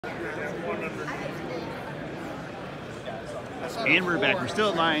And we're back. We're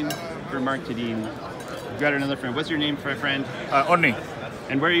still in line for Mark Tedin. We've got another friend. What's your name, my friend? Onni.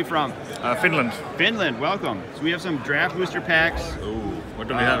 And where are you from? Finland. Finland, welcome. So we have some draft booster packs. Ooh, what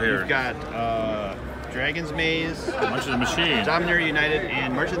do we have here? We've got Dragon's Maze, March of the Machine. Dominator United,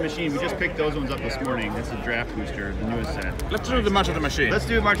 and March of the Machine. We just picked those ones up this morning. That's the draft booster, the newest set. Let's do the March of the Machine. Let's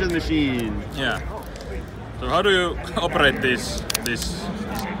do March of the Machine. Yeah. So how do you operate this?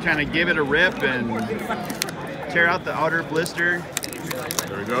 Kind of give it a rip and tear out the outer blister.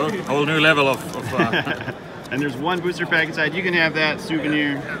 There we go. Whole new level of and there's one booster pack inside. You can have that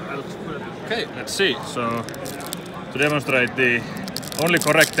souvenir. Okay, let's see. So to demonstrate the only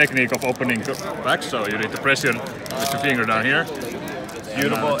correct technique of opening packs, so you need to press with your finger down here.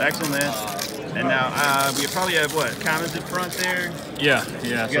 Beautiful, excellent. And now we probably have what, commons in front there? Yeah.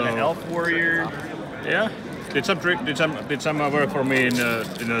 You got an Elf Warrior. Yeah. Did some work for me in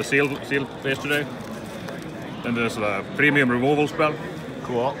a seal yesterday. Then there's a premium removal spell.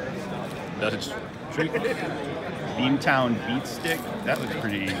 Cool. That is trick. Beamtown Beat Stick. That looks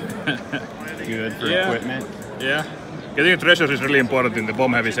pretty good for equipment. Yeah. Getting treasures is really important in the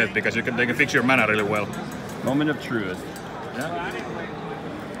bomb heavy set because they can fix your mana really well. Moment of truth. Yeah.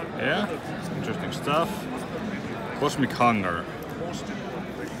 Yeah. Interesting stuff. Cosmic Hunger.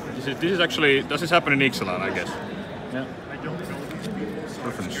 This is actually, does this happen in Ixalan, I guess? Yeah.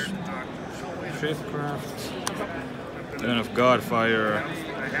 Reference. Shapecraft. Then of Godfire.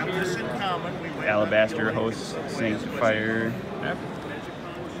 Alabaster Host Sanctifier. Yep.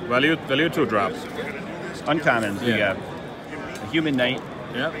 Value 2 drops. Uncommons, we got a Human Knight.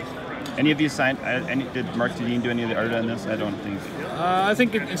 Yep. Any of these signed? Did Mark Tedin do any of the art on this? I don't think. I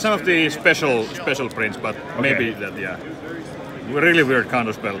think in some of the special prints, but maybe that, yeah. Really weird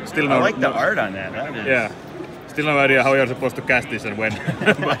counter spell. Still no. I like the art on that. That is... Yeah. Still no idea how you're supposed to cast this and when.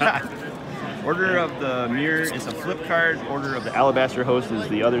 Order of the Mirror is a flip card. Order of the Alabaster Host is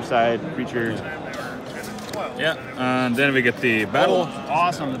the other side creature. Yeah, and then we get the battle. Oh,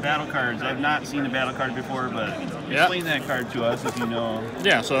 awesome, the battle cards. I've not seen the battle card before, but explain that card to us if you know.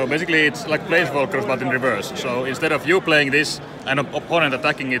 Yeah, so basically it's like Planeswalkers but in reverse. So instead of you playing this and an opponent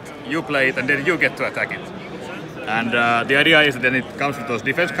attacking it, you play it and then you get to attack it. And the idea is that then it comes with those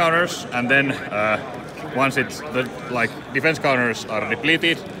defense counters, and then once the defense counters are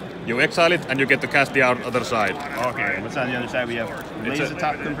depleted, you exile it and you get to cast the other side. Okay, what's on the other side? We have Laser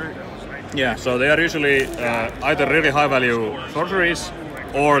Top Convert. Yeah, so they are usually either really high value sorceries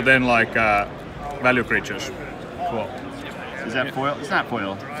or then like value creatures. Cool. Is that foil? It's not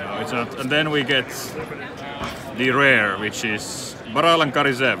foil. No, it's not. And then we get the rare, which is Baral and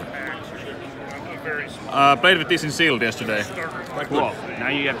Karizev. Played with this in sealed yesterday. Quite cool. Now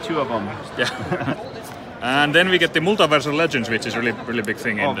you have two of them. Yeah. And then we get the Multiversal Legends, which is really big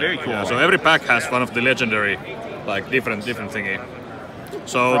thing. Oh, very cool. Yeah, so every pack has one of the legendary, like different thingy.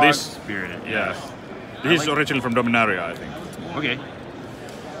 So Frog this, Spirit, yeah, this is originally from Dominaria, I think. Okay.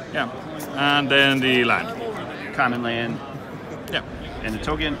 Yeah, and then the land. Common land. Yeah. And the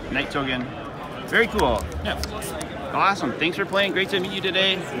token, Knight token. Very cool. Yeah. Awesome. Thanks for playing. Great to meet you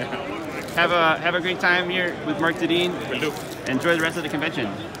today. Have a great time here with Mark Tedin. Will do. Enjoy the rest of the convention.